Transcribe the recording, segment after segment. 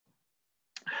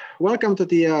Welcome to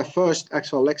the first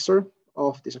actual lecture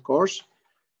of this course.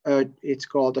 It's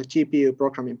called the GPU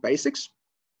Programming Basics.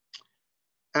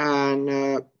 And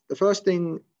the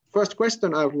first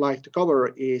question I would like to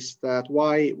cover is that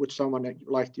why would someone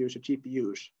like to use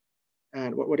GPUs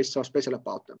and what is so special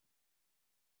about them?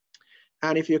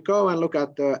 And if you go and look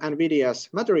at NVIDIA's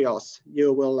materials,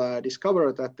 you will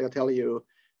discover that they'll tell you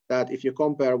that if you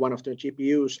compare one of the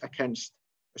GPUs against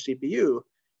a CPU,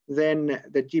 then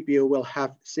the GPU will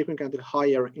have significantly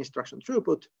higher instruction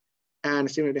throughput and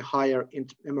significantly higher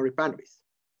memory bandwidth.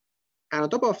 And on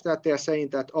top of that, they are saying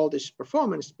that all this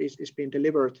performance is being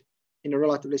delivered in a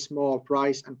relatively small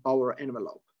price and power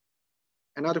envelope.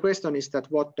 Another question is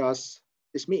that what does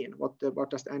this mean? What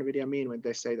does NVIDIA mean when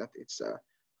they say that it's a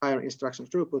higher instruction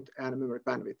throughput and memory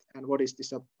bandwidth? And what is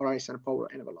this price and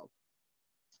power envelope?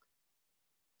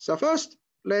 So first,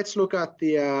 let's look at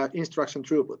the instruction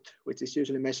throughput, which is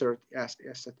usually measured as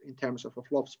in terms of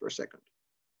flops per second.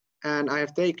 And I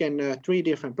have taken 3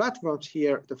 different platforms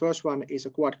here. The first one is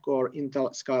a quad-core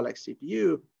Intel Skylake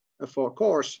CPU, 4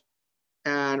 cores.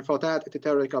 And for that, the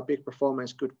theoretical peak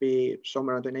performance could be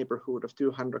somewhere in the neighborhood of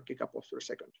 200 gigaflops per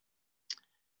second.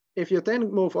 If you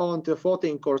then move on to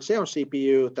 14-core Xeon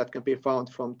CPU that can be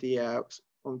found from the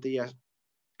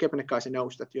Kebnekaise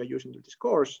nodes that you are using to this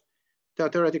course, the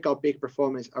theoretical peak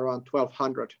performance around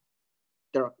 1200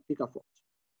 gigaflops.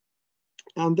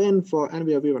 And then for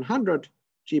NVIDIA V100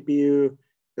 GPU,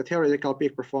 the theoretical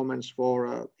peak performance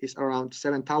is around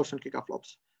 7000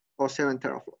 gigaflops or 7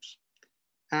 teraflops.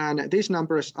 And these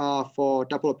numbers are for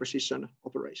double precision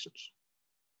operations.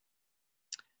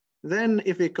 Then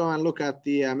if we go and look at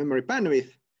the memory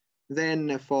bandwidth,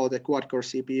 then for the quad-core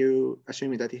CPU,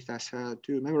 assuming that it has 2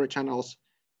 memory channels,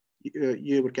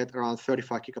 you would get around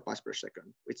 35 gigabytes per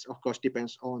second, which of course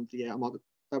depends on the amount of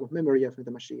type of memory you have in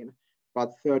the machine.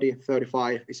 But 30,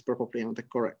 35 is probably on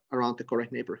around the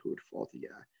correct neighborhood for the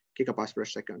gigabytes per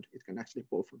second it can actually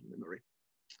pull from the memory.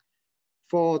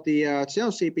 For the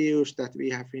Xeon CPUs that we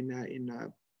have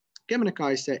in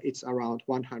Kebnekaise, it's around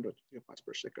 100 gigabytes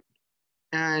per second.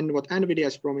 And what NVIDIA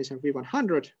is promising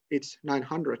V100, it's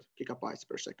 900 gigabytes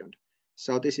per second.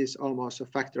 So this is almost a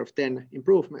factor of 10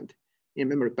 improvement in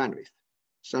memory bandwidth.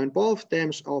 So in both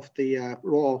terms of the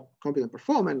raw computing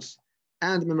performance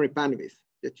and memory bandwidth,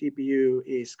 the GPU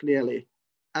is clearly,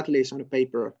 at least on the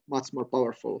paper, much more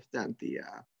powerful than the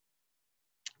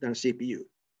CPU.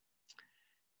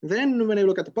 Then when you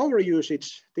look at the power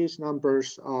usage, these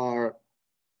numbers are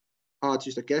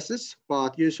just a guesses,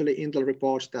 but usually Intel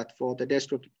reports that for the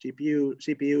desktop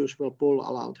CPUs will pull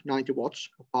around 90 watts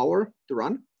of power to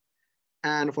run.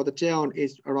 And for the Xeon,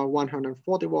 it's around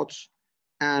 140 watts.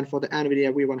 And for the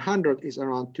NVIDIA V100 is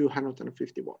around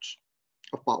 250 watts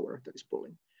of power that is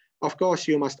pulling. Of course,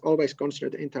 you must always consider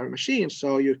the entire machine,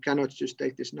 so you cannot just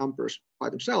take these numbers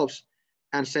by themselves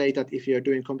and say that if you're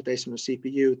doing computational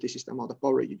CPU, this is the amount of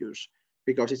power you use,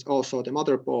 because it's also the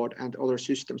motherboard and other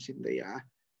systems in the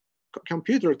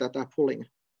computer that are pulling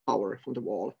power from the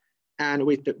wall. And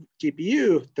with the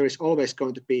GPU, there is always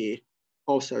going to be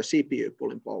also a CPU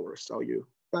pulling power. So you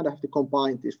kind of have to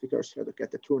combine these figures here to get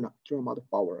the true amount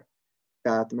of power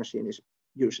that the machine is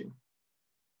using.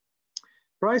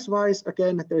 Price-wise,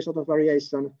 again, there is a lot of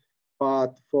variation,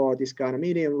 but for this kind of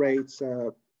medium rates,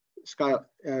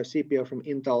 CPU from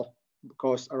Intel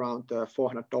costs around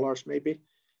 $400 maybe.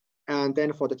 And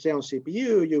then for the Xeon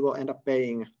CPU, you will end up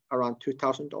paying around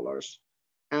 $2,000.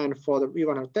 And for the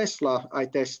V100 Tesla, I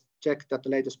checked that the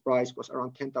latest price was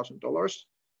around $10,000.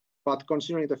 But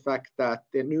considering the fact that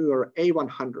the newer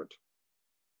A100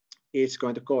 is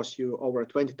going to cost you over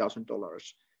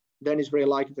 $20,000, then it's very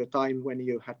likely the time when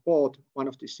you had bought one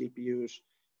of these CPUs,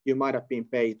 you might have been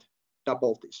paid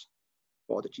double this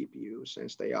for the GPU,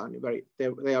 since they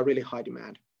are really high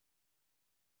demand.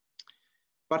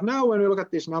 But now when we look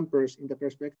at these numbers in the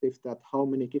perspective that how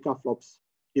many gigaflops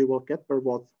you will get per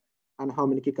watt and how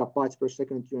many gigabytes per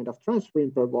second you end up transferring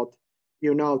per watt,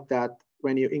 you know that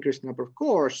when you increase the number of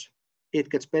cores, it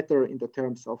gets better in the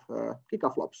terms of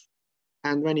gigaflops.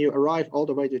 And when you arrive all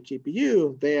the way to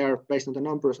GPU, there, based on the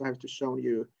numbers I have just shown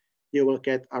you, you will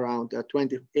get around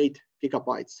 28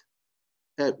 gigaflops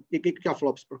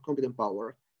per computing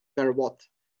power per watt.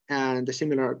 And the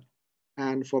similar,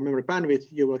 and for memory bandwidth,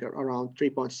 you will get around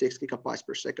 3.6 gigabytes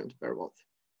per second per watt.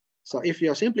 So if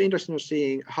you're simply interested in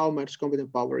seeing how much computing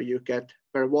power you get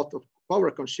per watt of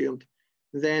power consumed,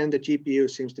 then the GPU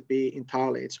seems to be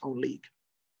entirely its own league.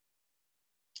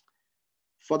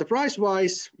 For the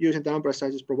price-wise, using the number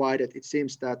sizes provided, it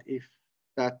seems that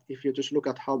if you just look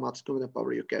at how much computing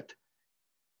power you get,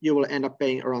 you will end up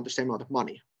paying around the same amount of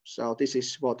money. So this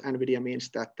is what NVIDIA means,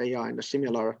 that they are in a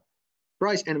similar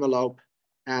price envelope,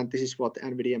 and this is what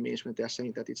NVIDIA means when they are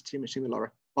saying that it's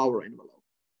similar power envelope.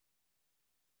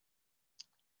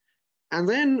 And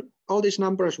then all these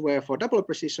numbers were for double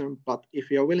precision, but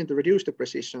if you're willing to reduce the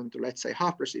precision to, let's say,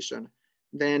 half precision,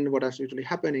 then what is usually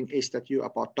happening is that you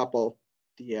about double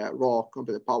the raw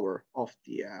computer power of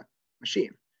the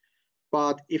machine.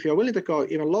 But if you're willing to go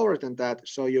even lower than that,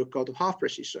 so you go to half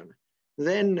precision,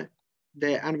 then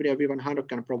the NVIDIA V100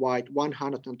 can provide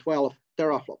 112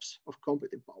 teraflops of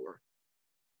computing power.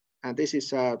 And this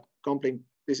is a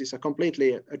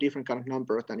completely different kind of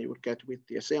number than you would get with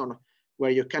the Xeon,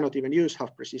 where you cannot even use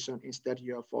half precision. Instead,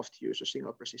 you are forced to use a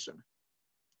single precision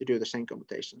to do the same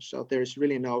computation. So there is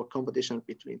really no competition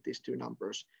between these two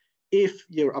numbers if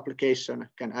your application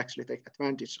can actually take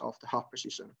advantage of the half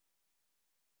precision,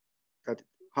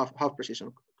 half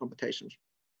precision computations.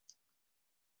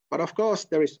 But of course,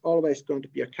 there is always going to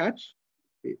be a catch.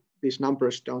 These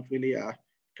numbers don't really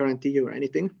guarantee you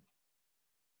anything.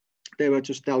 They will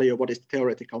just tell you what is the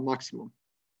theoretical maximum.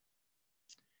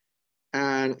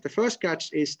 And the first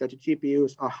catch is that the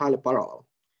GPUs are highly parallel,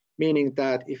 meaning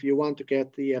that if you want to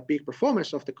get the peak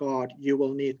performance of the card, you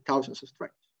will need thousands of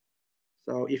threads.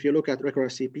 So if you look at regular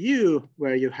CPU,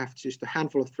 where you have just a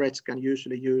handful of threads, can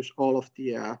usually use all of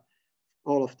the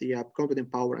computing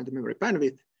power and the memory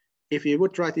bandwidth. If you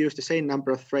would try to use the same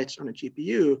number of threads on a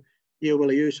GPU, you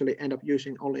will usually end up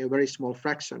using only a very small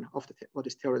fraction of what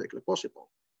is theoretically possible.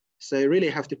 So you really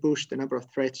have to push the number of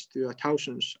threads to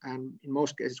thousands, and in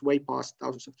most cases, way past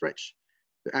thousands of threads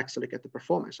to actually get the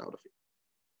performance out of it.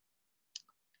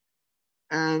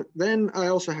 And then I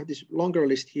also have this longer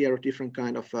list here of different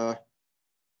kind of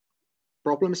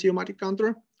problems you might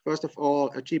encounter. First of all,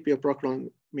 a GPU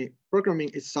programming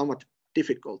is somewhat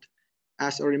difficult.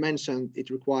 As already mentioned,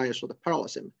 it requires sort of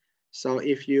parallelism. So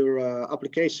if your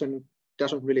application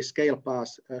doesn't really scale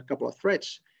past a couple of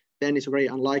threads, then it's very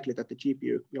unlikely that the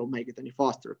GPU will make it any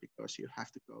faster, because you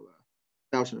have to go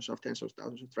tens of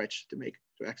thousands of threads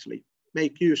to actually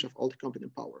make use of all the computing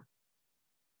power.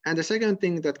 And the second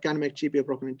thing that can make GPU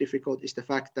programming difficult is the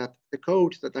fact that the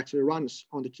code that actually runs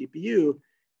on the GPU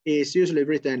is usually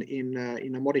written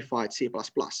in a modified C++.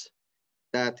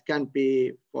 That can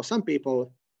be, for some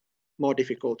people, more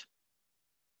difficult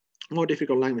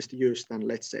language to use than,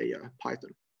 let's say,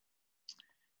 Python.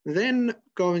 Then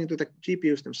going to the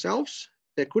GPUs themselves,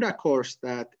 the CUDA cores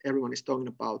that everyone is talking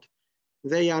about,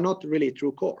 they are not really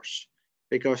true cores,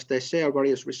 because they share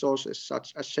various resources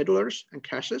such as schedulers and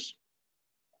caches.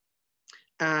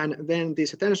 And then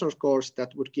these attention cores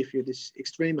that would give you this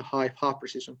extremely high half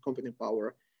precision computing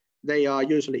power, they are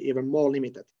usually even more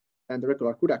limited than the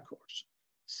regular CUDA cores.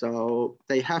 So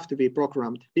they have to be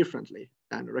programmed differently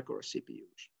than regular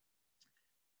CPUs.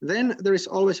 Then there is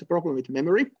always a problem with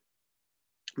memory,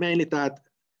 mainly that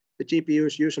the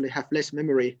GPUs usually have less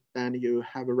memory than you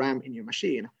have a RAM in your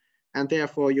machine. And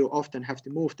therefore you often have to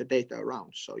move the data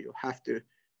around. So you have to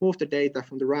move the data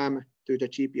from the RAM to the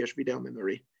GPU's video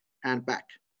memory and back.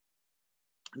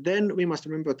 Then we must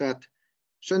remember that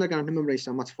certain kind of memories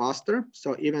are much faster.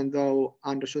 So even though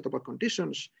under suitable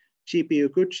conditions,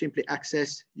 GPU could simply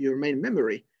access your main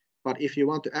memory, but if you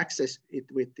want to access it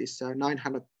with this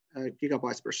 900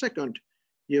 gigabytes per second,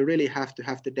 you really have to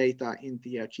have the data in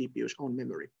the GPU's own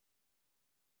memory.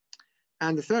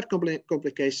 And the third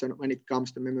complication when it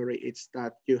comes to memory is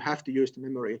that you have to use the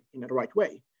memory in the right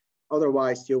way.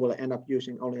 Otherwise, you will end up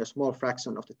using only a small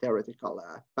fraction of the theoretical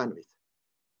bandwidth.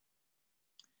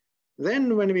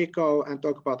 Then when we go and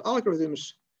talk about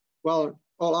algorithms, well,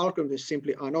 all algorithms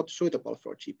simply are not suitable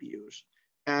for GPUs.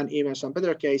 And even some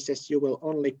better cases, you will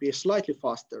only be slightly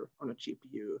faster on a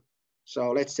GPU.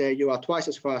 So let's say you are twice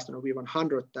as fast on a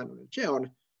V100 than on a Xeon.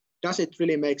 Does it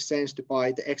really make sense to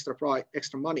buy the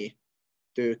extra money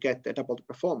to get the double the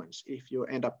performance if you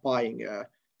end up buying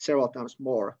several times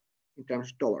more in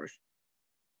terms of dollars?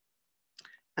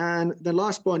 And the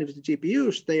last point is the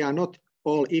GPUs, they are not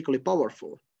all equally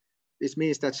powerful. This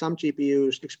means that some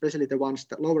GPUs, especially the ones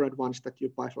that lower end ones that you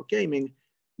buy for gaming,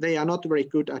 they are not very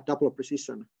good at double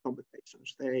precision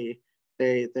computations. The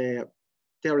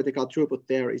theoretical throughput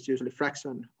there is usually a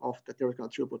fraction of the theoretical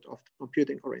throughput of the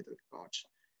computing-oriented cards.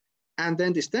 And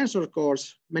then these tensor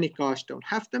cores, many cards don't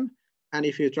have them. And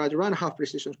if you try to run half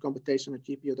precision computation on a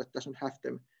GPU that doesn't have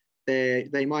them,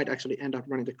 they might actually end up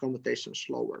running the computation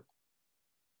slower.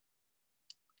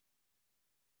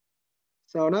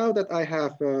 So now that I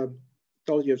have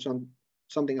told you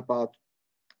something about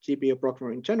GPU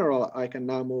programming in general, I can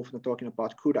now move to talking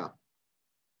about CUDA.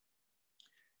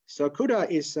 So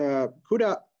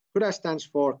CUDA stands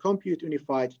for Compute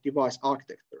Unified Device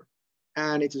Architecture.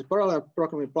 And it's a parallel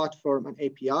programming platform and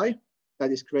API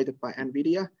that is created by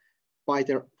NVIDIA.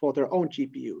 for their own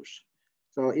GPUs.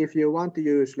 So if you want to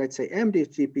use, let's say, empty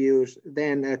GPUs,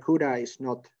 then CUDA is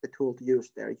not the tool to use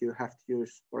there. You have to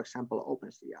use, for example,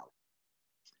 OpenCL.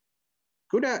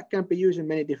 CUDA can be used in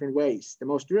many different ways. The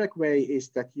most direct way is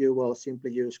that you will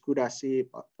simply use CUDA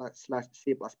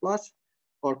C/C++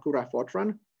 or CUDA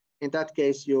Fortran. In that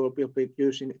case, you will be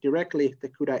using directly the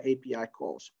CUDA API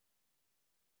calls.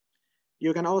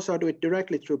 You can also do it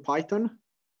directly through Python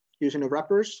using the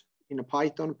wrappers in a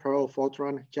Python, Perl,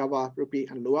 Fortran, Java, Ruby,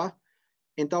 and Lua.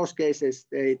 In those cases,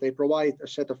 they provide a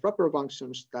set of wrapper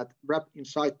functions that wrap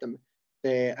inside them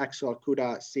the actual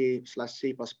CUDA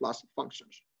C/C++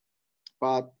 functions.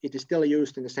 But it is still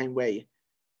used in the same way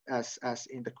as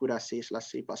in the CUDA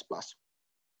C/C++.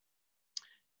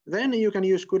 Then you can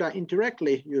use CUDA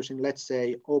indirectly using, let's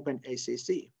say,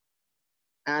 OpenACC.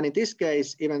 And in this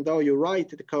case, even though you write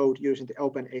the code using the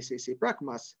OpenACC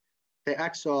pragmas, the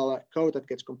actual code that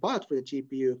gets compiled for the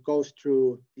GPU goes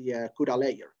through the CUDA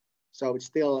layer. So it's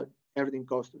still, everything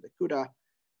goes to the CUDA.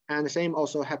 And the same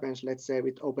also happens, let's say,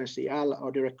 with OpenCL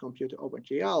or Direct Compute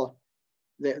OpenGL.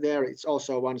 There it's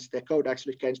also, once the code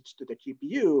actually gets to the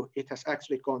GPU, it has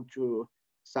actually gone through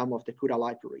some of the CUDA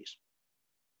libraries.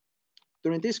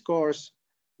 During this course,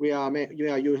 we are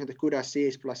using the CUDA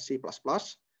C++,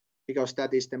 because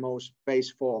that is the most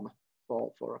base form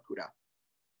for CUDA.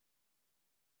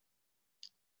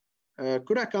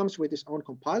 CUDA comes with its own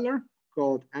compiler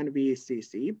called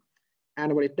NVCC.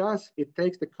 And what it does, it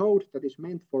takes the code that is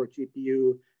meant for a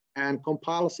GPU and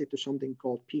compiles it to something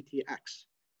called PTX.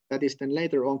 That is then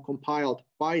later on compiled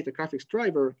by the graphics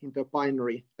driver into a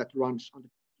binary that runs on the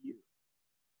GPU.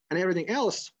 And everything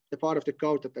else, the part of the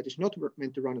code that is not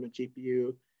meant to run on the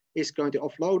GPU, is going to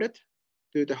offload it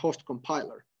to the host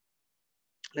compiler.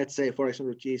 Let's say, for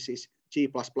example, G++,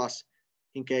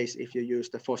 in case if you use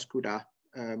the FOSS-CUDA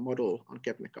model on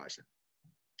Kebnekaise.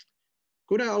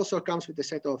 CUDA also comes with a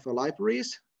set of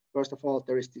libraries. First of all,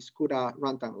 there is this CUDA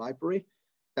runtime library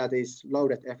that is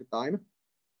loaded every time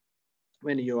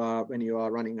when you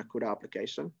are running a CUDA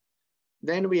application.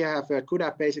 Then we have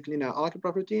CUDA basic linear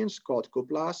algebra routines called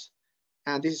CUBLAs.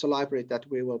 And this is a library that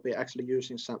we will be actually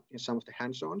using in some of the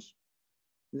hands-ons.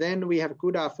 Then we have a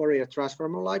CUDA Fourier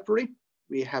transformer library.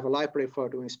 We have a library for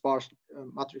doing sparse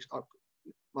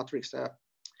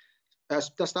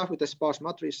stuff with the sparse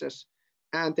matrices.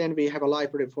 And then we have a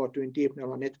library for doing deep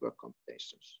neural network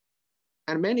computations.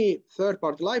 And many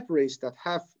third-party libraries that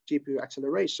have GPU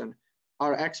acceleration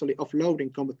are actually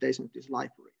offloading computation to these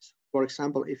libraries. For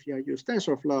example, if you use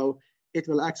TensorFlow, it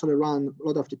will actually run a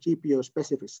lot of the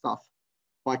GPU-specific stuff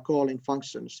by calling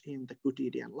functions in the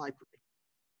GoodEDN library.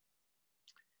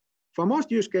 For most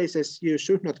use cases, you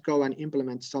should not go and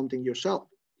implement something yourself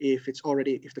if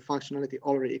the functionality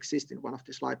already exists in one of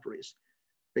these libraries,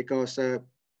 because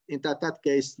in that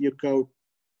case,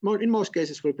 in most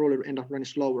cases, will probably end up running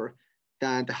slower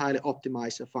than the highly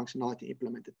optimized functionality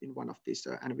implemented in one of these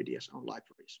NVIDIA's own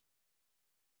libraries.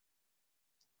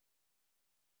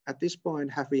 At this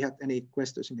point, have we had any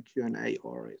questions in the Q&A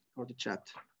or the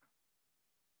chat?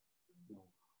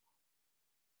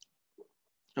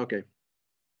 Okay,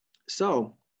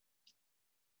 so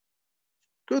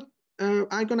good.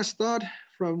 I'm going to start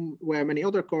from where many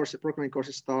other programming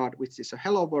courses start, which is a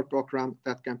Hello World program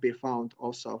that can be found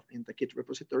also in the Git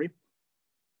repository.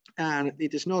 And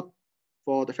it is not,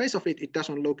 for the face of it, it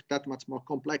doesn't look that much more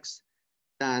complex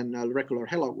than a regular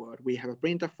Hello World. We have a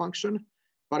printf function,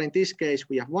 but in this case,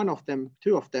 we have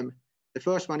two of them. The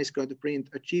first one is going to print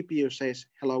a GPU says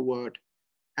hello world,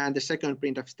 and the second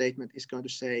printf statement is going to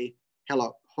say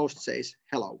hello, host says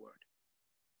hello world.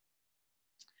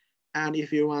 And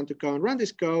if you want to go and run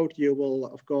this code, you will,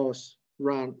 of course,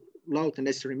 load the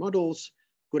necessary modules,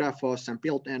 CUDA, FOSS, and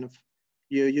build-env.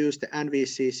 You use the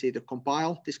NVCC to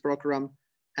compile this program,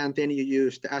 and then you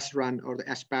use the srun or the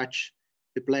sbatch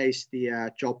to place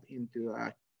the job into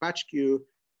a batch queue.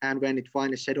 And when it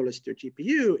finally schedules to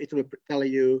GPU, it will tell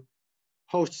you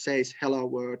host says hello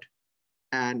world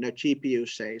and the GPU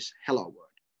says hello world.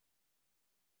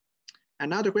 And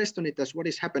now the question is, what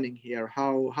is happening here?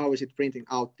 How is it printing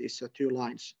out these two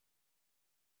lines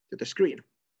to the screen?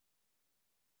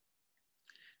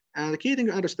 And the key thing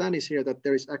to understand is here that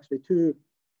there is actually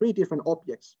three different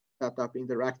objects that are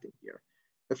interacting here.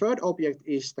 The third object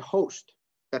is the host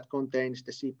that contains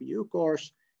the CPU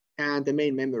cores and the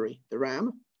main memory, the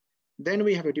RAM. Then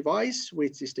we have a device,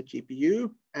 which is the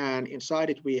GPU, and inside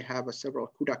it we have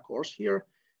several CUDA cores here,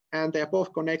 and they are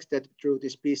both connected through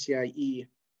this PCIe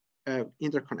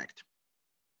interconnect.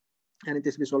 And in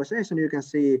this visualization, you can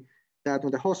see that on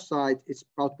the host side, it's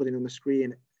outputting on the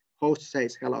screen, host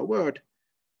says hello world,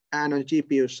 and on the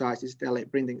GPU side, it's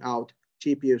printing out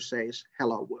GPU says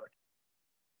hello world.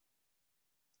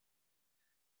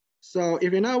 So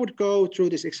if you now would go through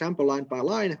this example line by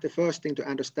line, the first thing to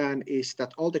understand is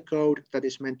that all the code that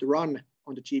is meant to run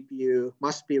on the GPU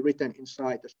must be written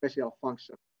inside a special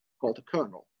function called the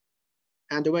kernel.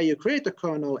 And the way you create the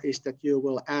kernel is that you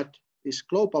will add this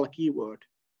global keyword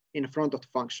in front of the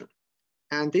function.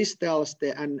 And this tells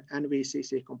the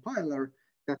NVCC compiler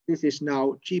that this is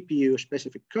now GPU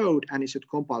specific code and it should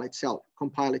compile itself,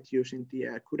 compile it using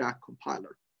the CUDA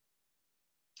compiler.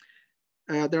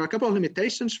 There are a couple of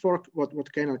limitations for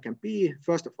what kernel can be.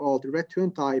 First of all, the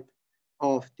return type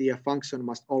of the function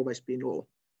must always be null.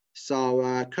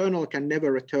 So kernel can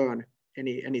never return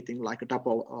anything like a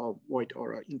double or void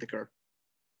or an integer.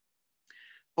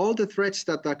 All the threads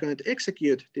that are going to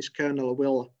execute this kernel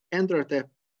will enter the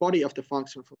body of the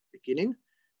function from the beginning.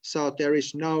 So there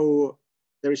is no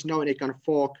any kind of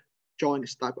fork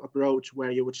joins type approach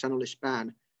where you would suddenly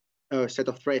span a set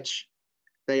of threads.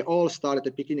 They all start at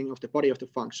the beginning of the body of the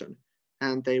function,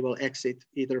 and they will exit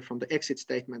either from the exit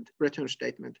statement, return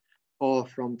statement, or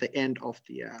from the end of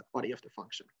the body of the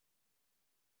function,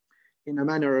 in a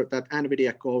manner that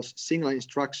NVIDIA calls single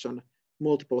instruction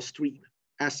multiple stream,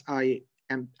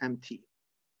 SIMMT.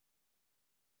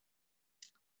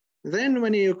 Then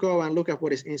when you go and look at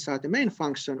what is inside the main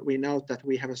function, we note that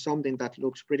we have something that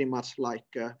looks pretty much like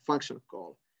a function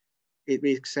call.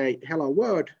 We say hello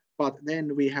world, but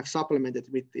then we have supplemented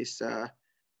with this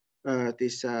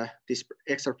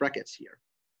extra brackets here.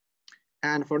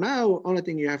 And for now, only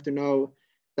thing you have to know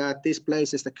that this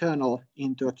places the kernel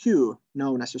into a queue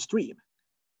known as a stream.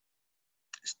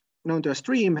 Known to a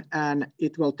stream, and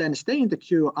it will then stay in the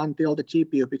queue until the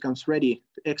GPU becomes ready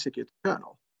to execute the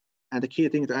kernel. And the key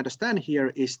thing to understand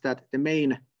here is that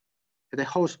the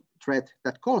host thread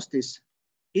that calls this,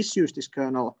 issues this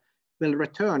kernel, will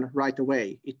return right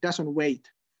away. It doesn't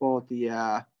wait for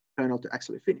the kernel to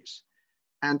actually finish.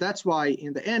 And that's why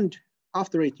in the end,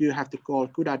 after it, you have to call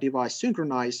CUDA device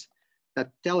synchronize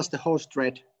that tells the host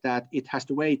thread that it has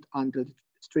to wait until the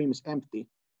stream is empty,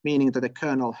 meaning that the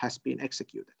kernel has been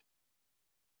executed.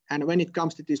 And when it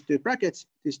comes to these two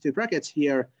brackets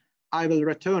here, I will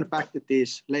return back to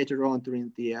this later on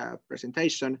during the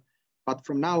presentation. But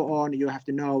from now on, you have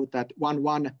to know that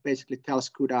 1.1 basically tells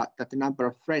CUDA that the number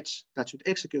of threads that should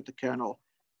execute the kernel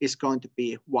is going to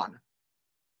be 1.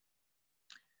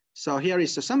 So here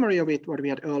is a summary of it. What we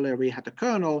had earlier, we had a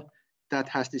kernel that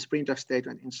has this printf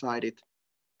statement inside it.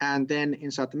 And then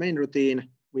inside the main routine,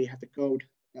 we have the code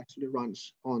that actually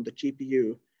runs on the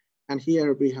GPU. And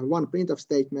here we have one printf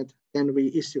statement, then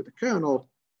we issue the kernel,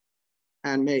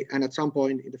 and at some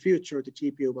point in the future, the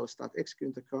GPU will start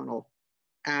executing the kernel.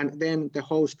 And then the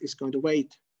host is going to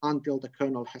wait until the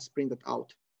kernel has printed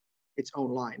out its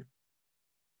own line.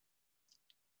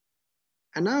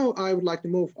 And now I would like to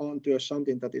move on to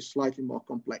something that is slightly more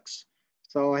complex.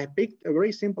 So I picked a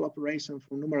very simple operation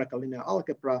from numerical linear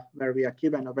algebra where we are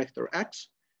given a vector x,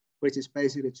 which is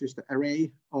basically just an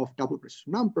array of double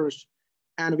precision numbers.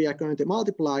 And we are going to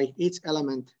multiply each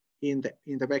element in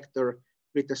the vector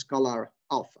with the scalar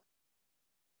alpha.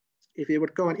 If you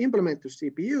would go and implement to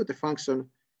CPU, the function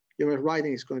you're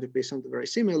writing is going to be something very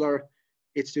similar.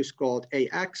 It's just called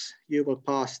AX. You will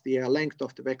pass the length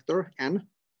of the vector n.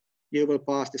 You will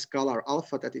pass the scalar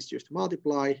alpha that is used to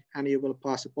multiply, and you will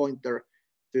pass a pointer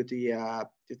to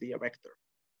the vector.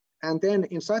 And then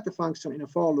inside the function in a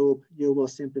for loop, you will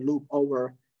simply loop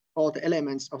over all the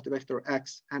elements of the vector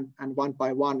x, and one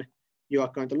by one, you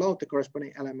are going to load the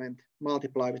corresponding element,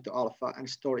 multiply with the alpha, and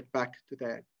store it back to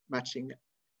the matching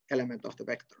element of the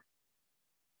vector.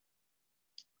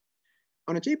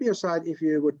 On the GPU side, if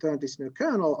you would turn this new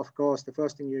kernel, of course, the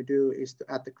first thing you do is to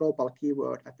add the global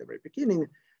keyword at the very beginning.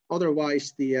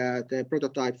 Otherwise, the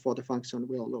prototype for the function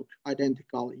will look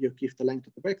identical. You give the length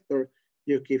of the vector,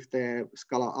 you give the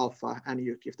scalar alpha, and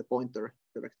you give the pointer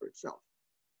to the vector itself.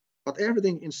 But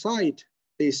everything inside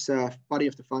this body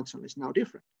of the function is now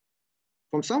different.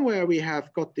 From somewhere, we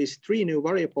have got these three new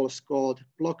variables called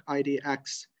block ID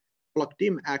x, block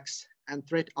dim x, and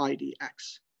thread ID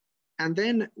x. And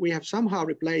then we have somehow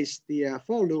replaced the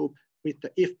for loop with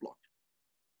the if block.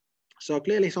 So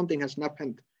clearly something has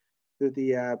happened to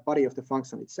the body of the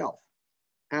function itself.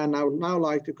 And I would now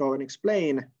like to go and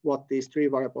explain what these three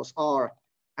variables are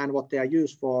and what they are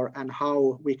used for and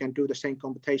how we can do the same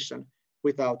computation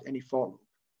without any for loop.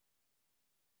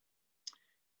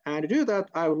 And to do that,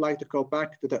 I would like to go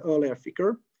back to the earlier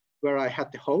figure where I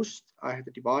had the host, I had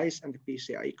the device and the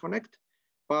PCIe connect.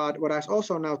 But what I've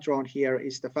also now drawn here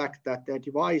is the fact that the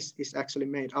device is actually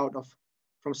made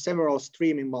from several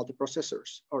streaming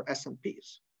multiprocessors or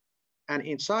SMPs. And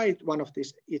inside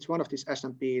each one of these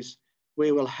SMPs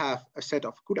we will have a set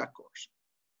of CUDA cores.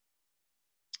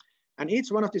 And each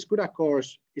one of these CUDA cores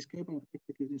is capable of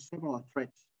executing several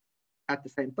threads at the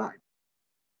same time.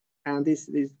 And this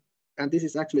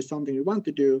is actually something we want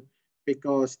to do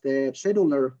because the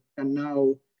scheduler can now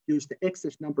use the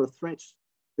excess number of threads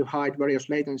to hide various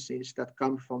latencies that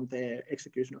come from the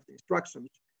execution of the instructions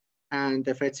and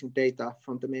the fetching data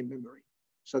from the main memory.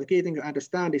 So the key thing to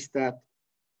understand is that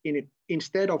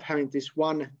instead of having this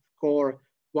one core,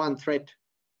 one thread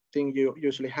thing you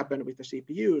usually happen with the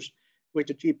CPUs, with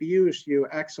the GPUs, you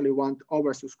actually want to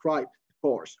oversubscribe the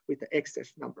cores with the excess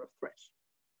number of threads.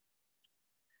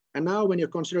 And now when you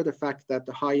consider the fact that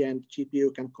the high-end GPU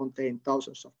can contain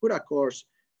thousands of CUDA cores,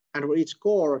 and for each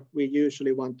core, we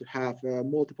usually want to have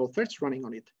multiple threads running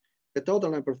on it, the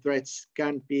total number of threads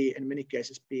can be, in many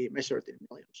cases, be measured in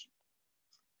millions.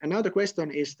 And now the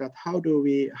question is that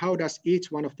how does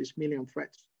each one of these million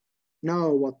threads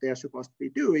know what they are supposed to be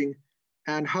doing,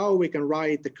 and how we can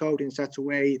write the code in such a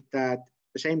way that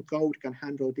the same code can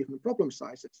handle different problem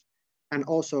sizes and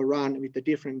also run with the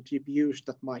different GPUs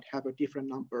that might have a different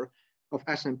number of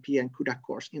SMP and CUDA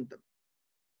cores in them.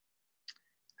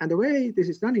 And the way this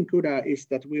is done in CUDA is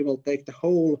that we will take the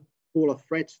whole pool of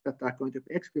threads that are going to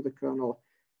execute the kernel,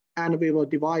 and we will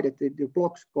divide it into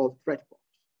blocks called thread blocks.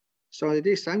 So in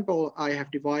this example, I have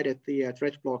divided the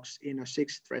thread blocks into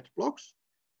 6 thread blocks,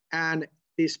 and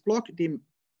this block dim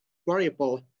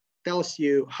variable tells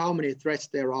you how many threads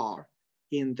there are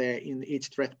in each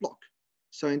thread block.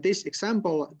 So in this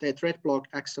example, the thread block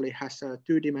actually has a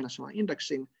 2-dimensional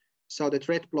indexing. So the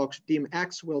thread block's dim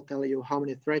x will tell you how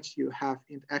many threads you have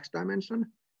in the x dimension,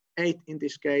 8 in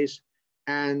this case,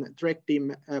 and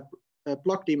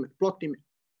block dim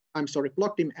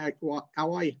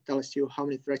y tells you how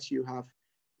many threads you have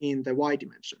in the y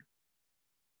dimension.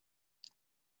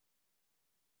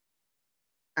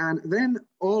 And then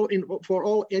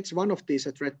for each one of these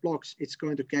thread blocks, it's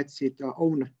going to get its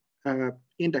own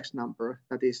index number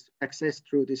that is accessed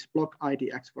through this block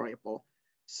ID x variable.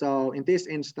 So in this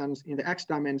instance, in the x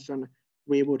dimension,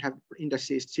 we would have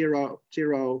indices 0,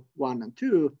 0, 1, and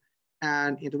 2.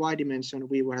 And in the y dimension,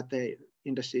 we would have the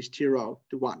indices 0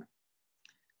 to 1.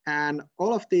 And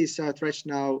all of these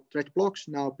thread blocks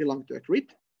now belong to a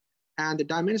grid. And the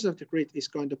dimension of the grid is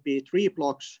going to be 3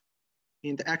 blocks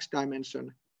in the x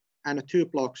dimension and 2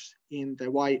 blocks in the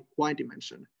y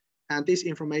dimension. And this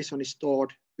information is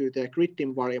stored to the grid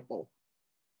dim variable.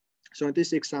 So in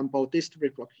this example, this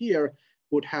grid block here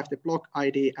would have the block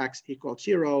ID x equals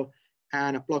 0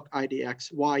 and a block ID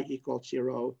x y equals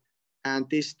 0. And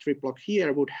this tree block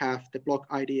here would have the block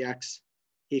ID x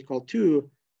equal 2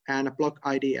 and a block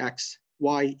ID x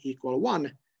y equal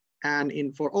 1.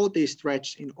 And for all these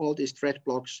threads, in all these thread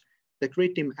blocks, the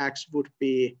grid dim x would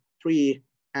be 3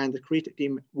 and the grid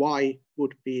dim y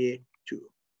would be 2.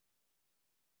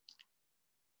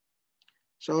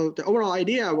 So the overall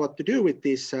idea what to do with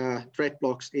these thread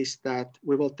blocks is that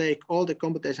we will take all the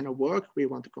computational work we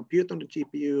want to compute on the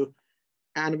GPU,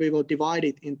 and we will divide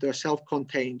it into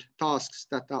self-contained tasks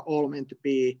that are all meant to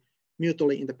be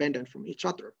mutually independent from each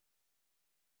other.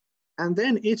 And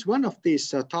then each one of these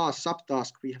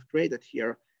subtasks we have created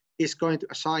here is going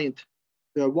to assign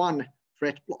to one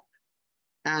thread block.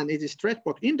 And it is thread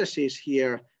block indices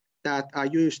here that are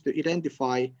used to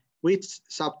identify which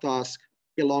subtask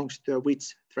belongs to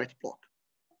which thread block.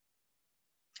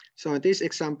 So in this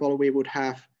example, we would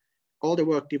have all the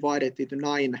work divided into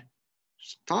 9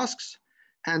 tasks,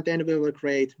 and then we will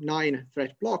create 9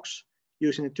 thread blocks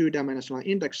using a 2-dimensional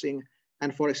indexing.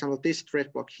 And for example, this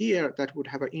thread block here that would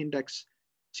have an index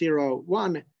 0,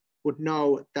 1 would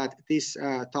know that this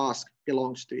task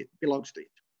belongs to it.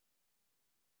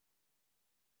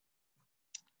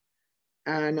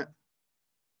 And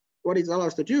what it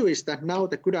allows to do is that now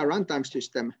the CUDA runtime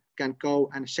system can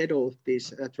go and schedule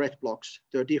these thread blocks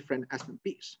to different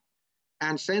SMPs.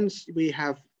 And since we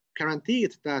have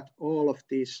guaranteed that all of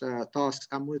these tasks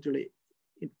are mutually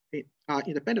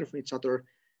independent from each other,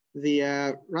 the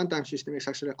runtime system is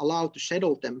actually allowed to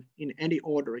schedule them in any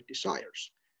order it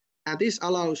desires. And this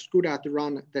allows CUDA to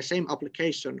run the same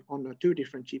application on 2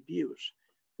 different GPUs.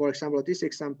 For example, in this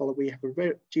example, we have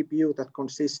a GPU that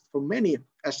consists of many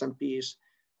SMPs.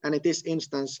 And in this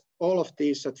instance, all of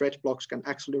these thread blocks can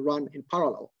actually run in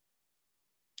parallel.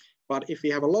 But if we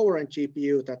have a lower end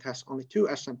GPU that has only 2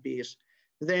 SMPs,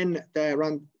 then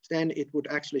it would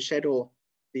actually schedule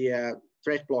the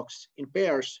thread blocks in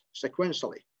pairs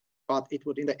sequentially. But it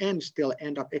would in the end still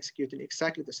end up executing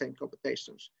exactly the same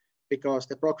computations because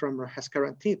the programmer has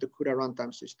guaranteed the CUDA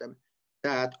runtime system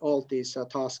that all these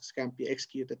tasks can be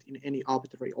executed in any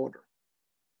arbitrary order.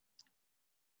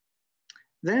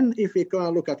 Then if we go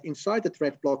and look at inside the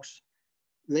thread blocks,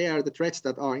 there the threads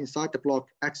that are inside the block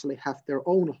actually have their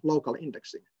own local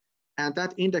indexing. And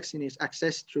that indexing is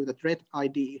accessed through the thread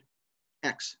ID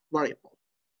X variable.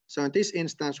 So in this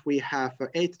instance, we have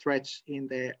 8 threads in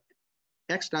the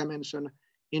X dimension,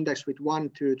 indexed with 1,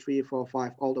 2, 3, 4,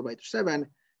 5, all the way to 7.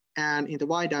 And in the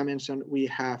Y dimension, we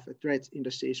have thread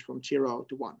indices from 0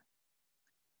 to 1.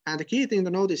 And the key thing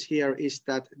to notice here is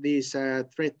that this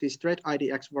thread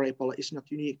IDX variable is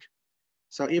not unique.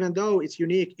 So even though it's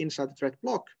unique inside the thread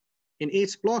block, in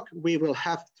each block, we will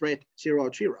have thread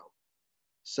 0, 0.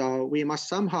 So we must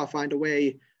somehow find a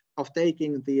way of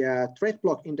taking the thread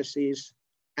block indices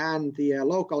and the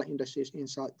local indices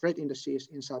inside thread indices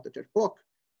inside the thread block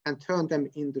and turn them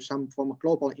into some form of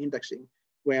global indexing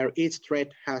where each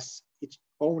thread has its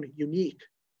own unique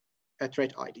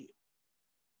thread ID.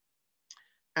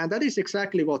 And that is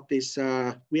exactly what this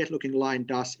weird looking line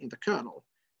does in the kernel.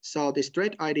 So this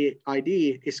thread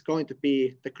ID is going to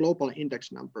be the global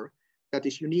index number that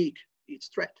is unique to each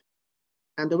thread.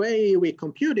 And the way we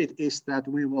compute it is that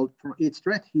we will, for each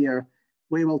thread here,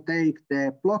 we will take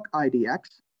the block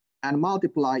IDX and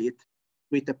multiply it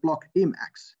with the block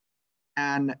dimx.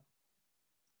 And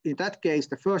in that case,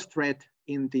 the first thread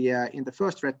in the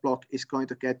first thread block is going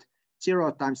to get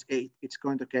 0 times 8. It's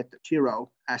going to get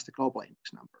 0 as the global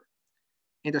index number.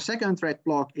 In the second thread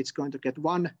block, it's going to get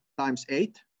 1 times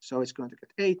 8. So it's going to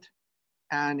get 8.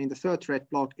 And in the third thread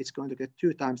block, it's going to get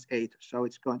 2 times 8. So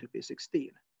it's going to be 16.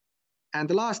 And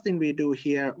the last thing we do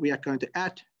here, we are going to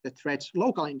add the thread's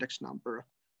local index number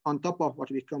on top of what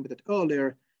we computed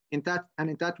earlier. In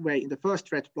that way, in the first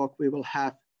thread block, we will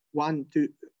have 1, 2,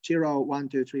 0, 1,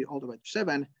 2, 3, all the way to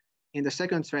 7. In the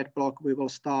second thread block, we will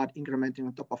start incrementing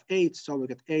on top of 8. So we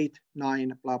get 8,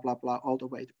 9, blah, blah, blah, all the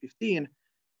way to 15.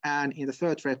 And in the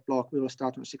third thread block, we will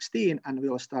start on 16, and we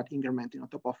will start incrementing on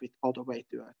top of it all the way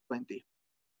to 23.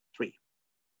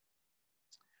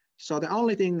 So the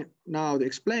only thing now to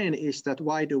explain is that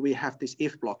why do we have this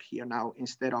if block here now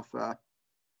instead of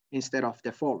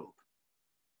the for loop?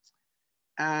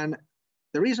 And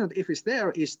the reason that if is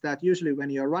there is that usually when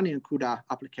you're running a CUDA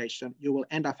application, you will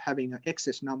end up having an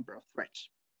excess number of threads.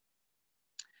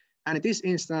 And in this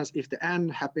instance, if the n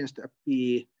happens to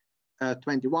be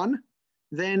 21,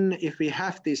 then if we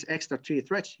have these extra 3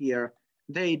 threads here,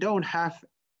 they don't have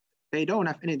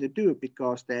anything to do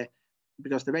because the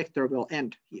vector will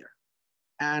end here.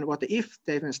 And what the if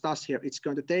statement does here, it's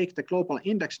going to take the global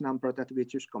index number that we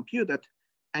just computed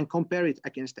and compare it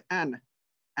against the n.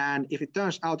 And if it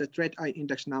turns out the thread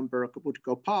index number would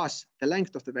go past the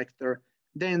length of the vector,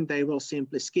 then they will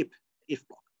simply skip the if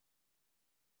block.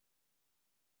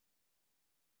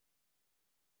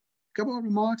 A couple of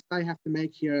remarks I have to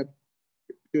make here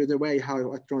to the way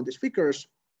how I've drawn these figures.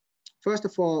 First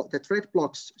of all, the thread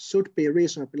blocks should be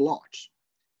reasonably large.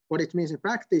 What it means in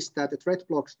practice that the thread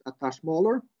blocks that are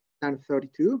smaller than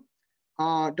 32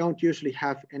 don't usually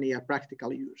have any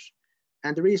practical use.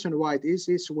 And the reason why this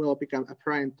is will become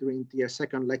apparent during the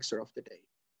second lecture of the day.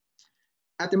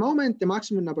 At the moment, the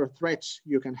maximum number of threads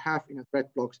you can have in a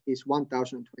thread block is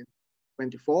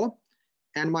 1024.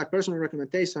 And my personal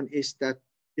recommendation is that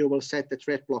you will set the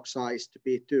thread block size to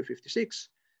be 256,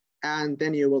 and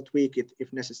then you will tweak it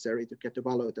if necessary to get the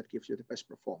value that gives you the best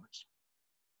performance.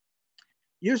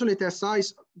 Usually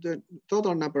the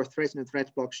total number of threads in a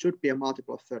thread block should be a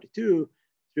multiple of 32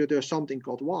 due to something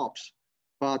called warps.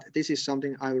 But this is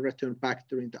something I will return back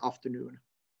during the afternoon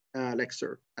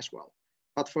lecture as well.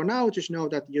 But for now, just know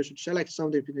that you should select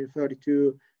something between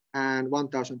 32 and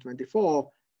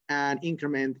 1024 and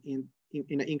increment in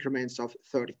increments of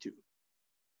 32.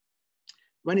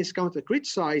 When it's comes to the grid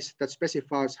size that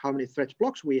specifies how many thread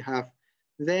blocks we have,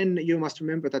 then you must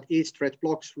remember that each thread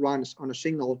block runs on a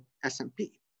single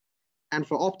SMP. And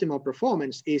for optimal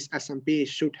performance, each SMP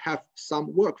should have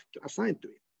some work assigned to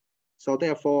it. So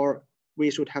therefore, we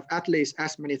should have at least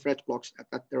as many thread blocks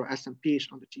that there are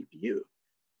SMPs on the GPU.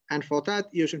 And for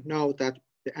that, you should know that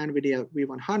the NVIDIA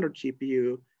V100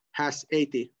 GPU has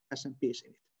 80 SMPs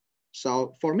in it.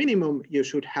 So for minimum, you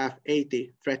should have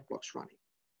 80 thread blocks running.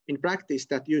 In practice,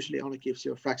 that usually only gives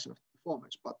you a fraction of the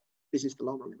performance, but this is the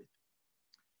lower limit.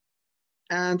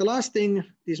 And the last thing,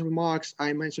 these remarks,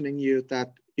 I'm mentioning you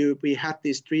that we had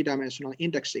this 3-dimensional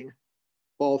indexing,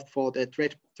 both for the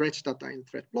threads that are in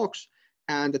thread blocks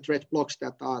and the thread blocks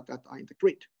that are in the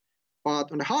grid.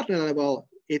 But on the hardware level,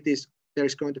 there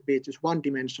is going to be just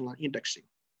 1-dimensional indexing.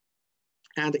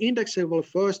 And the indexer will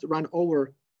first run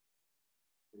over.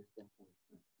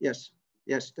 Yes,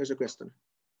 there's a question.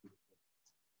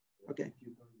 Okay.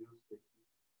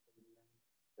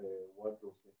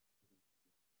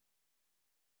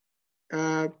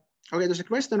 Okay, there's a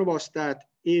question was that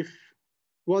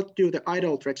what do the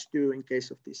idle threads do in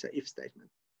case of this if statement?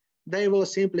 They will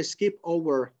simply skip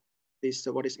over this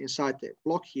what is inside the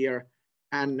block here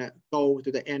and go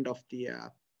to the end of the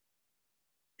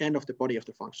body of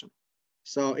the function.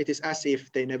 So it is as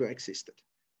if they never existed.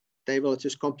 They will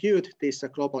just compute this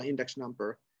global index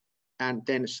number and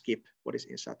then skip what is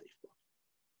inside the if block.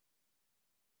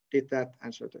 Did that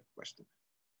answer the question?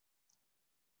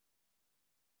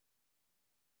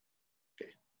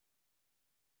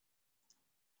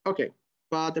 Okay,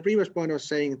 but the previous point was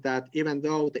saying that even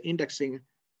though the indexing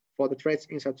for the threads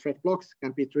inside thread blocks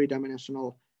can be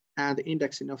three-dimensional, and the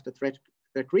indexing of the thread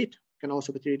grid can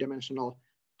also be three-dimensional,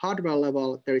 hardware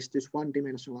level, there is this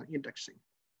one-dimensional indexing.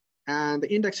 And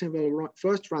the indexing will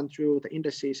first run through the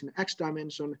indices in X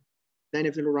dimension, then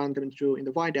it will run them through in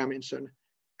the Y dimension,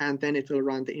 and then it will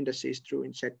run the indices through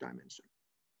in Z dimension.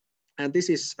 And this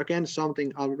is, again,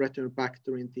 something I'll return back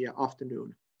during the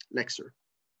afternoon lecture.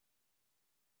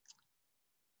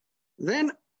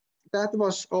 Then that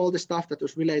was all the stuff that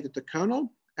was related to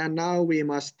kernel. And now we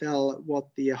must tell what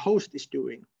the host is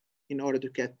doing in order to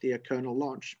get the kernel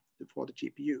launch for the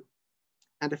GPU.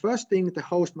 And the first thing the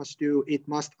host must do, it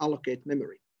must allocate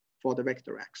memory for the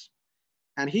vector X.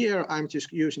 And here I'm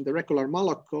just using the regular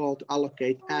malloc call to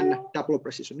allocate n double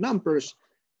precision numbers.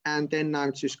 And then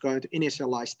I'm just going to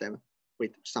initialize them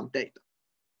with some data.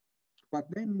 But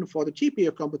then for the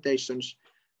GPU computations,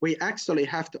 we actually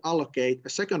have to allocate a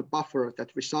second buffer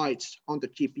that resides on the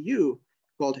GPU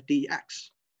called dx.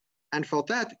 And for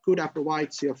that, CUDA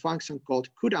provides you a function called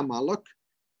CUDA_malloc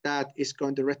that is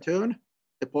going to return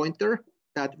the pointer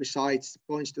that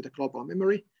points to the global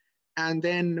memory. And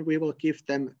then we will give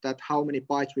them that how many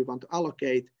bytes we want to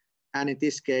allocate. And in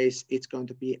this case, it's going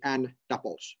to be n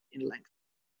doubles in length.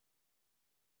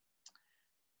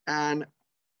 And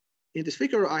in this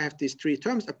figure, I have these three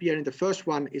terms appearing. The first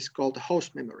one is called the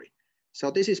host memory.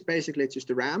 So this is basically just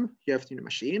the RAM you have in the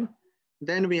machine.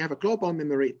 Then we have a global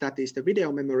memory that is the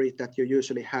video memory that you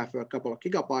usually have a couple of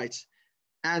gigabytes.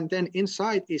 And then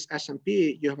inside is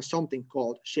SMP, you have something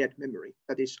called shared memory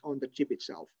that is on the chip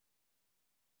itself.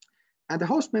 And the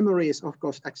host memory is, of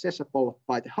course, accessible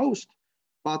by the host,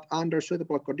 but under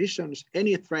suitable conditions,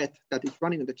 any thread that is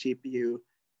running on the GPU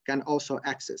can also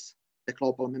access the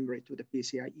global memory to the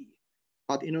PCIe.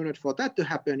 But in order for that to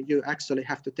happen, you actually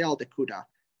have to tell the CUDA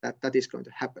that that is going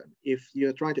to happen. If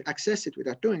you're trying to access it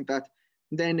without doing that,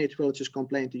 then it will just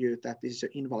complain to you that this is an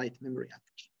invalid memory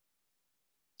address.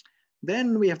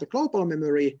 Then we have the global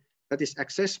memory that is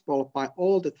accessible by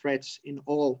all the threads in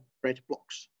all thread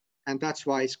blocks. And that's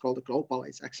why it's called the global,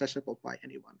 it's accessible by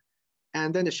anyone.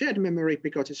 And then the shared memory,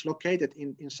 because it's located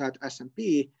inside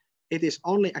SMP, it is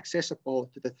only accessible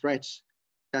to the threads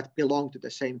that belong to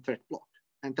the same thread block.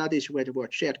 And that is where the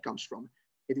word shared comes from.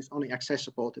 It is only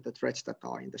accessible to the threads that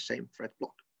are in the same thread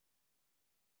block.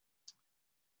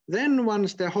 Then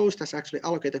once the host has actually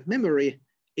allocated memory,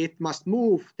 it must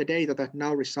move the data that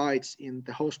now resides in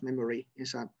the host memory in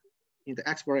the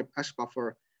X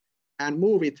buffer and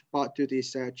move it to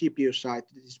this GPU side,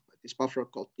 to this buffer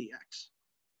called dx.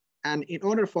 And in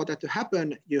order for that to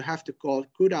happen, you have to call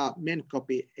CUDA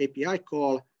main_copy API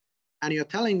call, and you're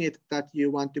telling it that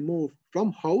you want to move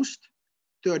from host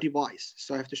to a device.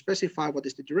 So you have to specify what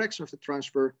is the direction of the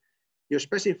transfer. You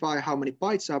specify how many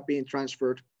bytes are being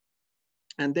transferred.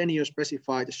 And then you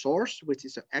specify the source, which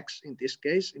is an X in this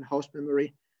case in host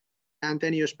memory. And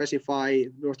then you specify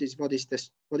what is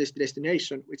the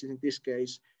destination, which is in this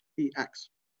case dx.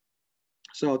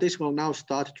 So this will now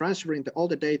start transferring all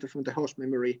the data from the host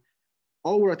memory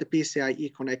over the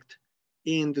PCIe Connect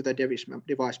into the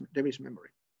device memory.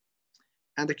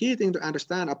 And the key thing to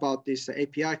understand about this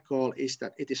API call is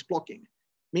that it is blocking,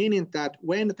 meaning that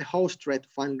when the host thread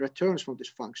finally returns from this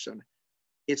function,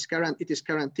 it is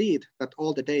guaranteed that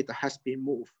all the data has been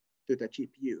moved to the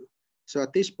GPU. So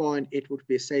at this point, it would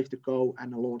be safe to go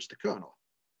and launch the kernel.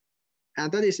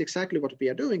 And that is exactly what we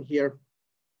are doing here.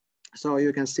 So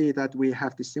you can see that we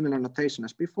have the similar notation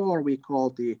as before. We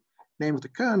call the name of the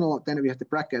kernel, then we have the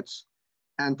brackets,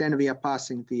 and then we are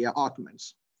passing the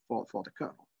arguments for the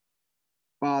kernel.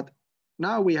 But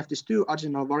now we have these two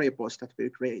additional variables that we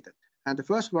created. And the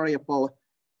first variable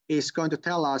is going to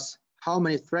tell us how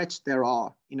many threads there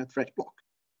are in a thread block.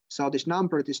 So this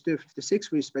number, this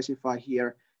 256 we specify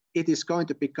here, it is going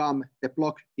to become the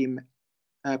block dim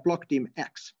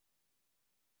X.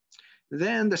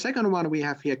 Then the second one we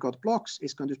have here called blocks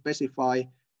is going to specify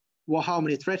how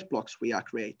many thread blocks we are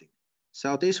creating.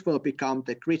 So this will become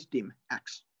the grid dim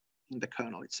X in the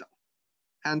kernel itself.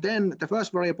 And then the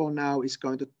first variable now is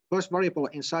first variable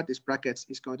inside these brackets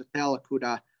is going to tell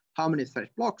CUDA how many thread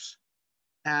blocks.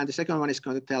 And the second one is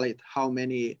going to tell it how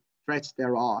many threads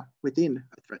there are within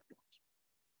a thread block.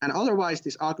 And otherwise,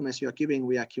 these arguments you are giving,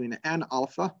 we are giving n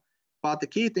alpha. But the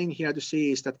key thing here to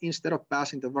see is that instead of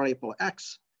passing the variable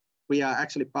x, we are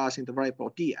actually passing the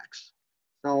variable dx.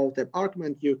 So the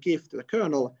argument you give to the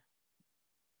kernel,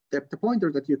 the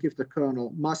pointer that you give the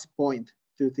kernel must point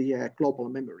to the global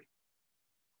memory.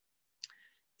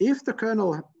 If the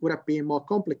kernel would have been more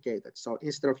complicated, so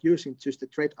instead of using just the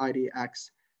thread ID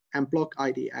x and block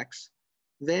ID x,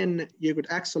 then you could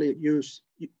actually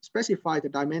specify the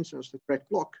dimensions of the thread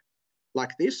block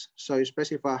like this. So you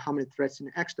specify how many threads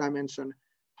in x dimension,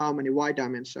 how many y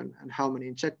dimension, and how many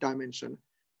in z dimension.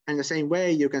 And the same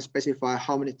way, you can specify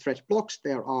how many thread blocks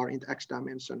there are in the x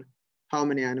dimension, how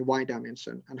many are in the y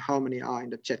dimension, and how many are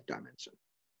in the z dimension.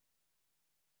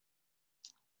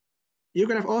 You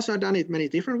could have also done it many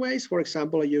different ways. For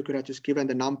example, you could have just given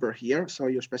the number here. So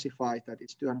you specify that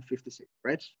it's 256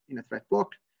 threads in a thread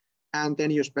block. And then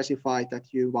you specify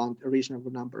that you want a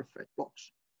reasonable number of thread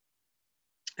blocks.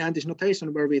 And this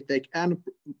notation where we take n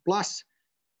plus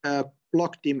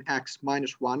block dim x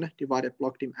minus 1 divided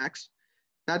block dim x,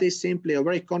 that is simply a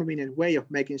very convenient way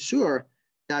of making sure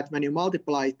that when you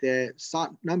multiply the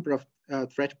number of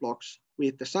thread blocks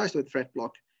with the size of the thread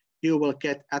block, you will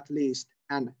get at least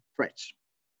n threads.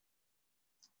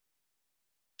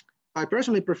 I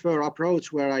personally prefer an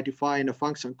approach where I define a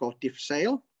function called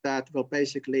diffsale that will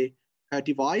basically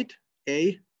divide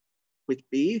A with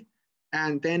B,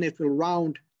 and then it will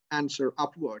round answer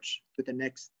upwards to the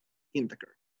next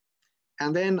integer.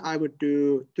 And then I would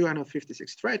do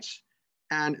 256 threads,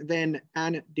 and then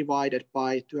n divided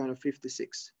by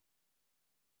 256,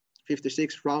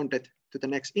 56 rounded to the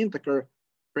next integer,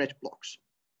 thread blocks.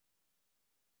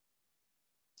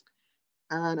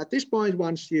 And at this point,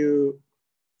 once you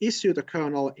issue the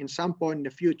kernel, in some point in the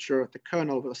future, the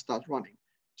kernel will start running.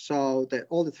 So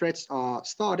all the threads are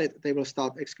started, they will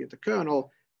start executing the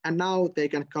kernel, and now they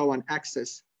can go and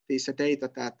access this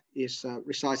data that is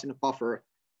resides in a buffer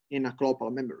in a global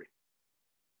memory.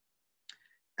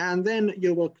 And then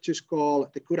you will just call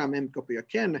the CUDA memcopy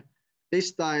again.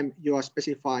 This time you are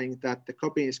specifying that the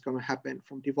copy is going to happen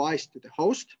from device to the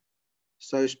host.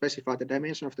 So you specify the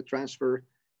dimension of the transfer,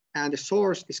 and the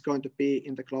source is going to be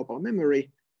in the global memory,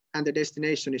 and the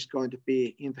destination is going to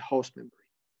be in the host memory.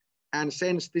 And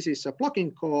since this is a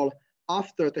blocking call,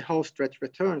 after the host thread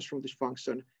returns from this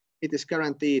function, it is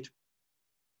guaranteed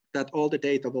that all the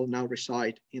data will now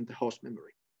reside in the host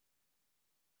memory.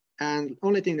 And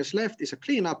only thing that's left is a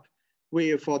cleanup.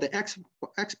 For the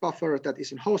X buffer that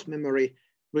is in host memory,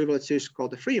 we will just call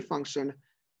the free function.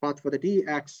 But for the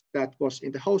DX that was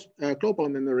in the host global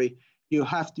memory, you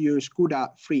have to use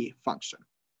CUDA free function.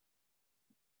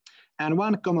 And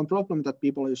one common problem that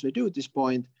people usually do at this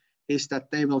point is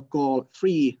that they will call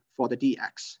free for the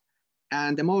DX.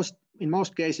 And in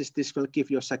most cases, this will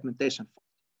give you a segmentation fault.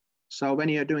 So when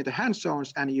you're doing the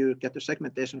hands-ons and you get the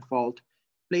segmentation fault,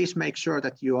 please make sure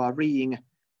that you are reading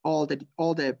all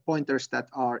the pointers that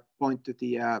are point to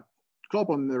the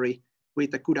global memory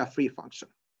with the CUDA free function.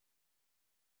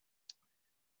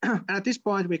 And at this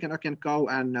point, we can again go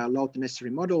and load the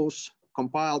necessary modules,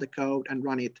 compile the code and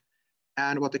run it.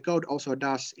 And what the code also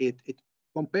does, it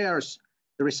compares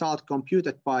the result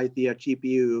computed by the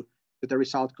GPU to the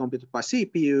result computed by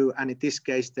CPU. And in this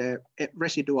case, the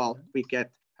residual we get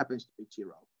happens to be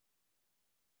 0.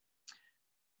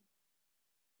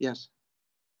 Yes.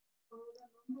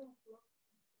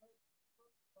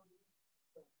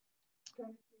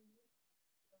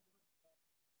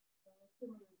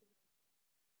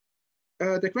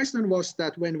 The question was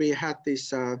that when we had these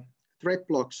thread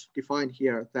blocks defined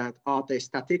here, that are they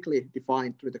statically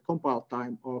defined through the compile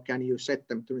time, or can you set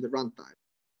them during the runtime?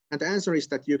 And the answer is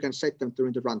that you can set them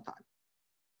during the runtime.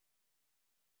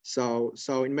 So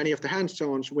in many of the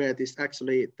hands-ons where this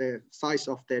actually, the size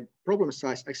of the problem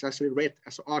size is actually read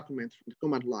as an argument from the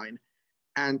command line.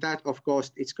 And that, of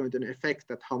course, it's going to affect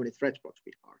that how many thread blocks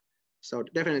we are. So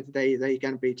definitely they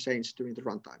can be changed during the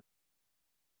runtime.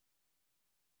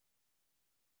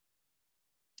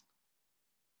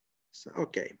 So,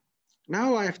 okay,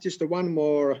 now I have just one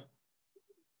more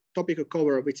topic to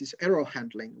cover, which is error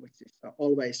handling, which is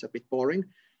always a bit boring.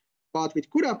 But with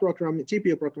CUDA programming,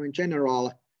 GPU programming in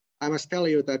general, I must tell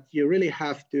you that you really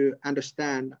have to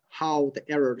understand how the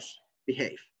errors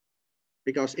behave,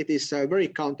 because it is a very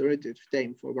counterintuitive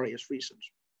thing for various reasons.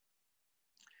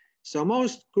 So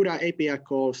most CUDA API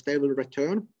calls, they will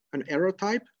return an error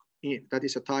type that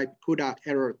is a type CUDA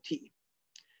error T.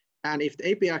 And if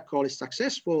the API call is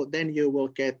successful, then you will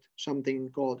get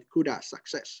something called CUDA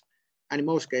success. And in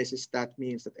most cases, that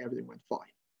means that everything went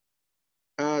fine.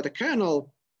 The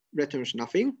kernel returns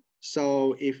nothing.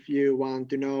 So if you want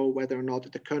to know whether or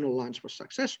not the kernel launch was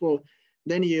successful,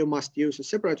 then you must use a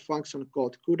separate function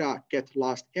called CUDA get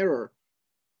last error,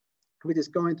 which is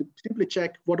going to simply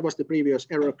check what was the previous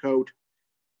error code,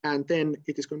 and then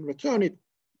it is going to return it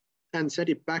and set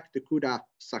it back to CUDA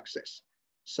success.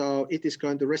 So it is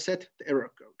going to reset the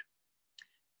error code.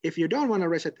 If you don't want to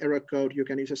reset error code, you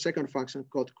can use a second function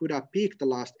called CUDA peek the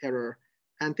last error,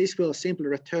 and this will simply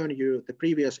return you the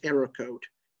previous error code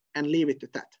and leave it to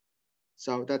that.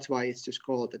 So that's why it's just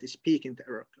called that it's peeking the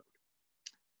error code.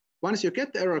 Once you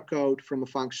get the error code from a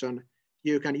function,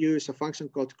 you can use a function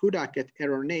called CUDA get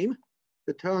error name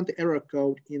to turn the error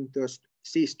code into a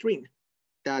C string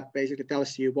that basically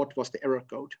tells you what was the error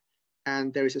code.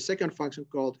 And there is a second function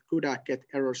called CUDA get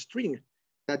error string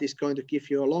that is going to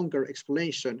give you a longer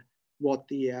explanation what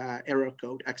the error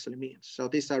code actually means. So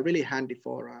these are really handy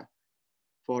for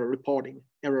reporting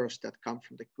errors that come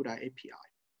from the CUDA API.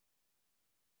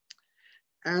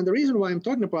 And the reason why I'm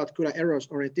talking about CUDA errors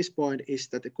already at this point is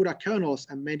that the CUDA kernels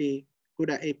and many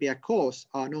CUDA API calls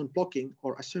are non-blocking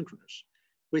or asynchronous,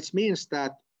 which means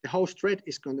that the host thread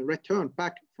is going to return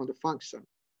back from the function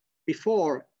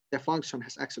before the function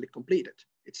has actually completed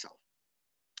itself.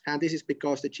 And this is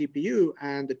because the GPU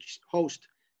and the host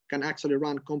can actually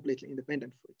run completely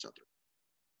independent for each other.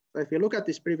 So if you look at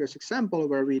this previous example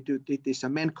where we did this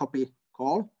main copy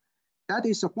call, that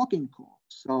is a blocking call.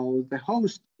 So the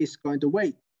host is going to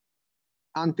wait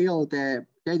until the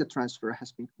data transfer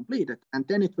has been completed, and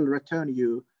then it will return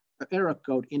you an error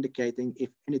code indicating if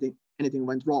anything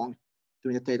went wrong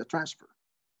during the data transfer.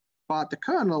 But the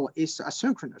kernel is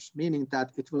asynchronous, meaning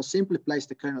that it will simply place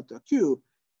the kernel to a queue,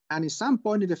 and at some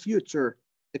point in the future,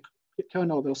 the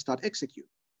kernel will start executing.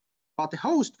 But the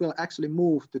host will actually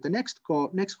move to the next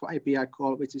API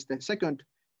call, which is the second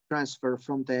transfer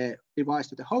from the device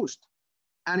to the host.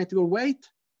 And it will wait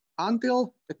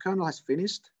until the kernel has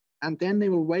finished, and then they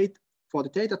will wait for the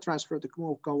data transfer to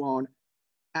go on.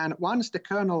 And once the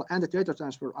kernel and the data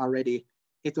transfer are ready,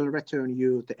 it will return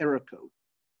you the error code.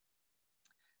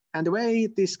 And the way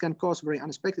this can cause very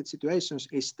unexpected situations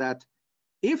is that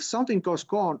if something goes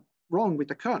wrong with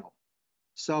the kernel,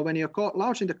 so when you're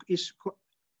launching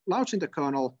the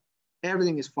kernel,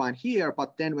 everything is fine here,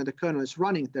 but then when the kernel is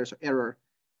running, there's an error.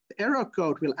 The error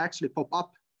code will actually pop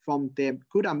up from the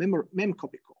CUDA mem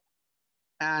copy call.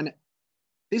 And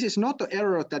this is not the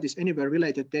error that is anywhere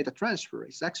related to data transfer.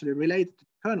 It's actually related to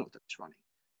the kernel that's running.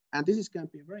 And this is going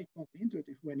to be very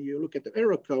counterintuitive when you look at the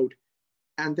error code,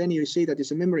 and then you see that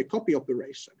it's a memory copy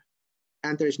operation.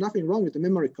 And there is nothing wrong with the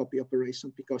memory copy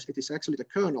operation because it is actually the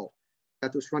kernel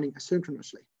that was running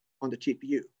asynchronously on the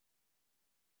GPU.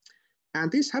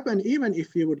 And this happened even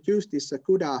if you would use this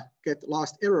CUDA get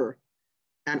last error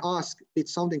and ask, did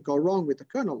something go wrong with the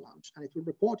kernel launch? And it will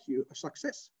report you a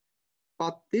success.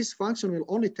 But this function will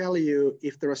only tell you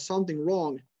if there is something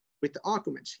wrong with the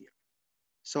arguments here.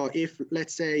 So if,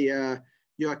 let's say,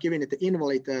 you are giving it the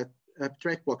invalid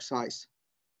thread block size,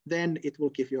 then it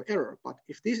will give you an error. But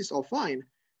if this is all fine,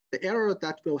 the error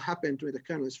that will happen during the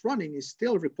kernel is running is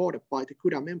still reported by the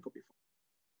CUDA memcopy file.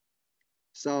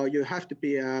 So you have to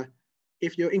be,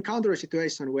 if you encounter a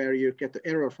situation where you get the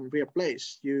error from real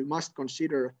place, you must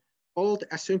consider all the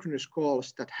asynchronous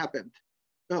calls that happened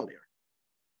earlier.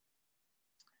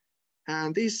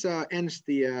 And this ends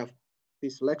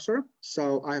this lecture.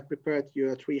 So I have prepared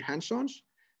you 3 hands-ons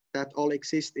that all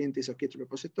exist in this Git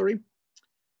repository.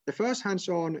 The first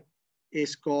hands-on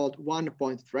is called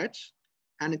one-point threads.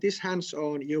 And in this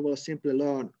hands-on, you will simply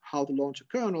learn how to launch a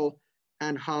kernel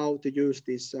and how to use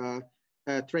this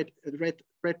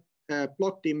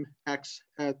block dim x,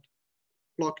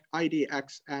 block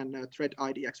idx, and thread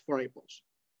idx variables.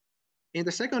 In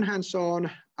the second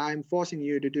hands-on, I'm forcing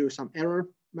you to do some error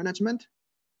management,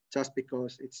 just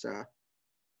because it's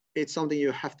something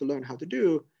you have to learn how to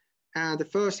do. And the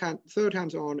third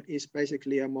hands-on is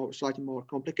basically a slightly more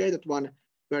complicated one,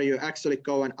 where you actually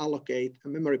go and allocate a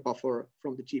memory buffer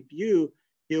from the GPU.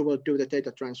 You will do the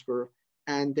data transfer,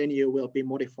 and then you will be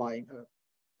modifying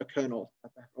a kernel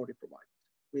that I've already provided.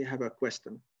 We have a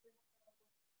question.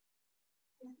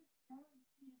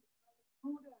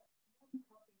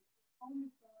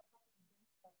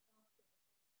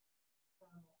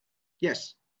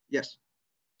 Yes, yes.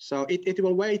 So it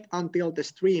will wait until the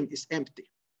stream is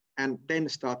empty and then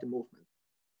start the movement.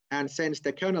 And since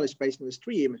the kernel is based on the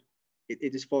stream,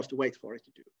 it is forced to wait for it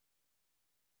to do.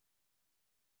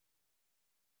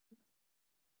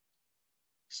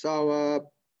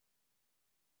 So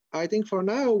I think for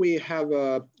now we have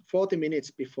 40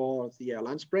 minutes before the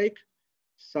lunch break.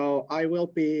 So I will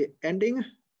be ending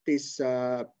this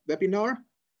webinar.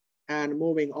 and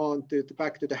moving on to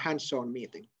back to the hands-on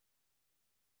meeting.